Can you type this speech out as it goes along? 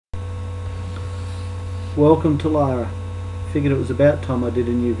Welcome to Lara. Figured it was about time I did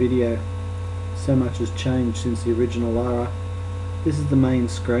a new video. So much has changed since the original Lara. This is the main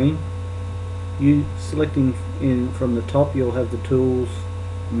screen. You selecting in from the top, you'll have the tools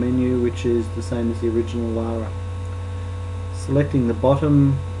menu, which is the same as the original Lara. Selecting the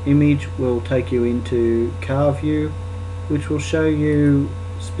bottom image will take you into car view, which will show you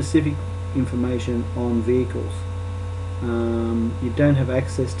specific information on vehicles. You don't have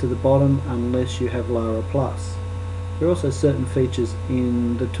access to the bottom unless you have Lara Plus. There are also certain features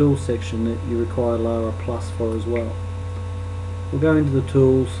in the tools section that you require Lara Plus for as well. We'll go into the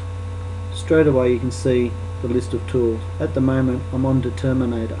tools. Straight away you can see the list of tools. At the moment I'm on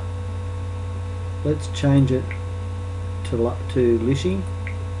Determinator. Let's change it to Lishy.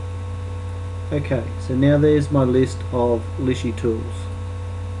 Okay, so now there's my list of Lishy tools.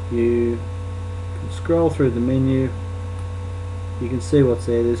 You can scroll through the menu. You can see what's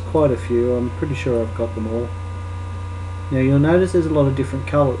there. There's quite a few. I'm pretty sure I've got them all. Now you'll notice there's a lot of different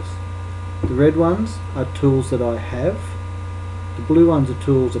colours. The red ones are tools that I have. The blue ones are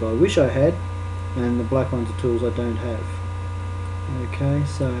tools that I wish I had, and the black ones are tools I don't have. Okay,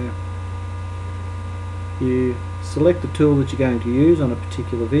 so you select the tool that you're going to use on a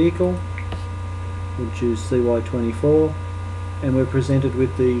particular vehicle. We'll choose CY24, and we're presented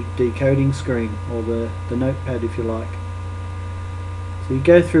with the decoding screen, or the notepad if you like. So you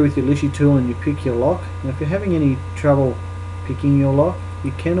go through with your Lishy tool and you pick your lock. Now if you're having any trouble picking your lock,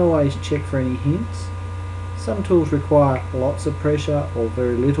 you can always check for any hints. Some tools require lots of pressure or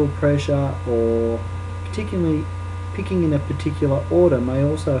very little pressure, or particularly picking in a particular order may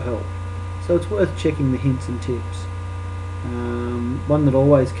also help. So it's worth checking the hints and tips. One that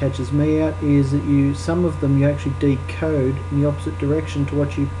always catches me out is that some of them you actually decode in the opposite direction to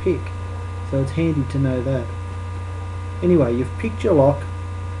what you pick. So it's handy to know that. Anyway, you've picked your lock,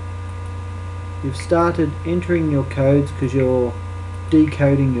 you've started entering your codes because you're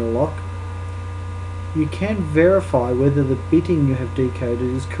decoding your lock. You can verify whether the bitting you have decoded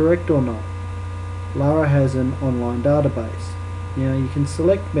is correct or not. Lara has an online database. Now you can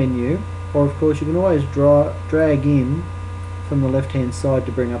select menu, or of course you can always drag in from the left hand side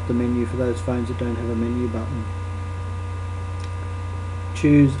to bring up the menu for those phones that don't have a menu button.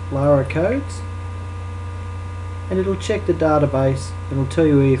 Choose Lara codes, and it'll check the database and it'll tell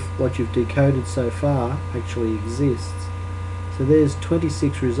you if what you've decoded so far actually exists. So there's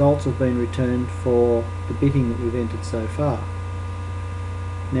 26 results have been returned for the bitting that we've entered so far.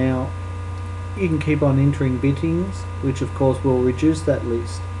 Now you can keep on entering bittings, which of course will reduce that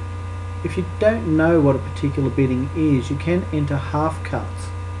list. If you don't know what a particular bitting is, you can enter half cuts.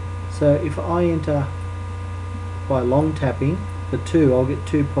 So if I enter by long tapping the 2, I'll get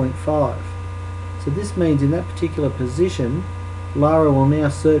 2.5. So this means in that particular position, Lara will now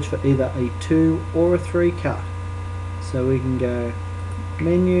search for either a 2 or a 3 cut. So we can go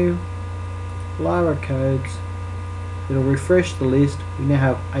menu, Lara codes, it'll refresh the list. We now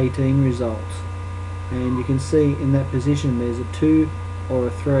have 18 results. And you can see in that position there's a 2 or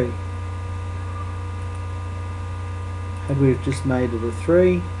a 3. Had we have just made it a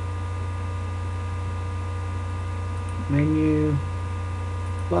 3, menu,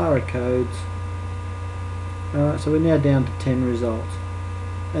 Lara codes. Alright, so we're now down to 10 results,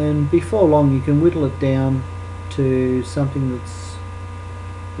 and before long you can whittle it down to something that's,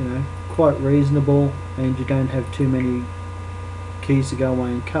 quite reasonable, and you don't have too many keys to go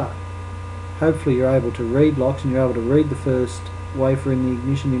away and cut. Hopefully you're able to read locks, and you're able to read the first wafer in the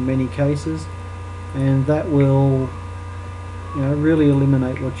ignition in many cases, and that will really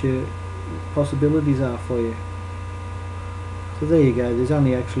eliminate what your possibilities are for you. So there you go, there's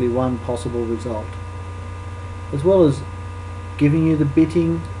only actually one possible result. As well as giving you the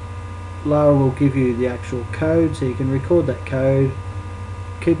bitting, Lara will give you the actual code, so you can record that code,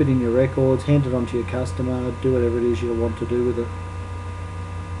 keep it in your records, hand it on to your customer, do whatever it is you'll want to do with it.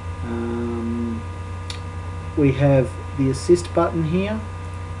 We have the assist button here.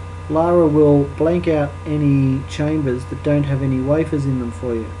 Lara will blank out any chambers that don't have any wafers in them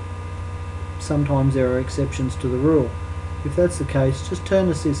for you. Sometimes there are exceptions to the rule. If that's the case, just turn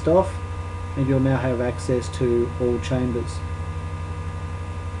assist off and you'll now have access to all chambers.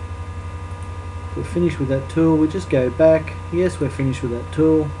 We're finished with that tool. We just go back. Yes, we're finished with that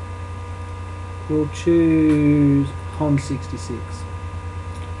tool. We'll choose HON 66.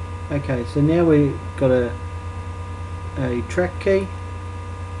 Okay, so now we've got a track key,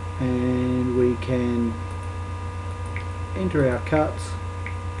 and we can enter our cuts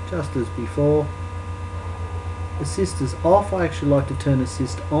just as before. Assist is off. I actually like to turn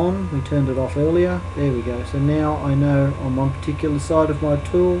assist on. We turned it off earlier. There we go. So now I know on one particular side of my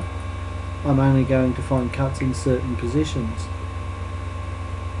tool I'm only going to find cuts in certain positions.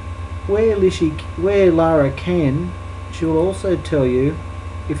 Where Lara can, she will also tell you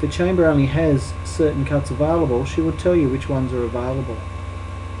if a chamber only has certain cuts available, she will tell you which ones are available.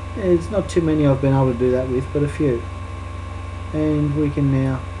 There's not too many I've been able to do that with, but a few. And we can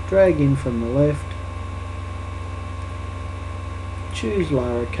now drag in from the left, choose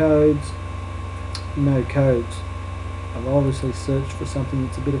Lara codes, no codes. I've obviously searched for something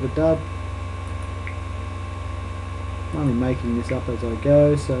that's a bit of a dud. I'm only making this up as I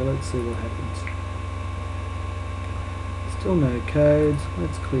go, so let's see what happens. Still no codes.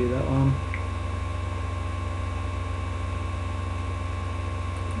 Let's clear that one.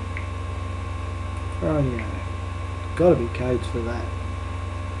 Rightio. Gotta be codes for that.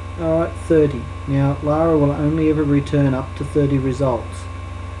 Alright, 30. Now, Lara will only ever return up to 30 results.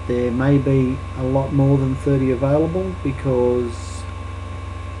 There may be a lot more than 30 available because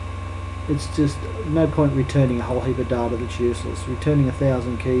it's just no point returning a whole heap of data that's useless. Returning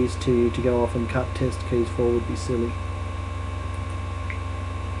 1,000 keys to you to go off and cut test keys for would be silly.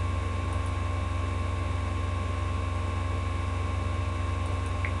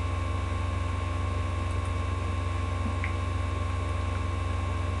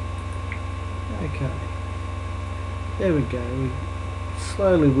 Okay, there we go. We're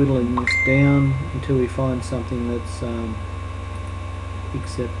slowly whittling this down until we find something that's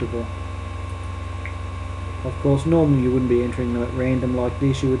acceptable. Of course, normally you wouldn't be entering at random like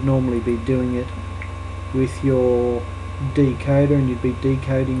this. You would normally be doing it with your decoder, and you'd be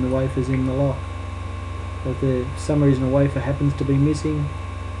decoding the wafers in the lock. But if for some reason a wafer happens to be missing,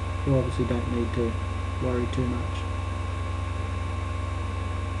 you obviously don't need to worry too much.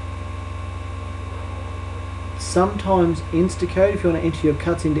 Sometimes Instacode, if you want to enter your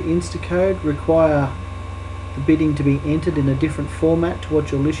cuts into Instacode, require the bidding to be entered in a different format to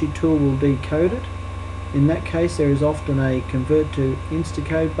what your Lishi tool will decode it. In that case, there is often a convert to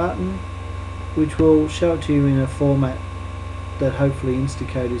Instacode button which will show it to you in a format that hopefully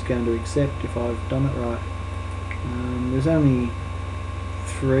Instacode is going to accept if I've done it right. There's only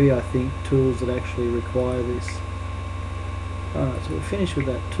 3, I think, tools that actually require this. Alright, so we're finished with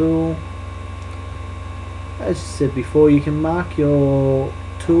that tool. As I said before, you can mark your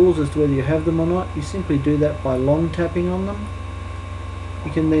tools as to whether you have them or not. You simply do that by long tapping on them.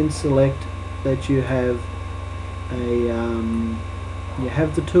 You can then select that you have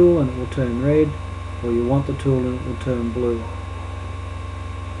the tool and it will turn red, or you want the tool and it will turn blue.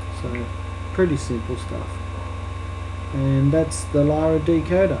 So pretty simple stuff. And that's the Lara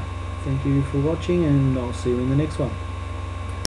decoder. Thank you for watching, and I'll see you in the next one.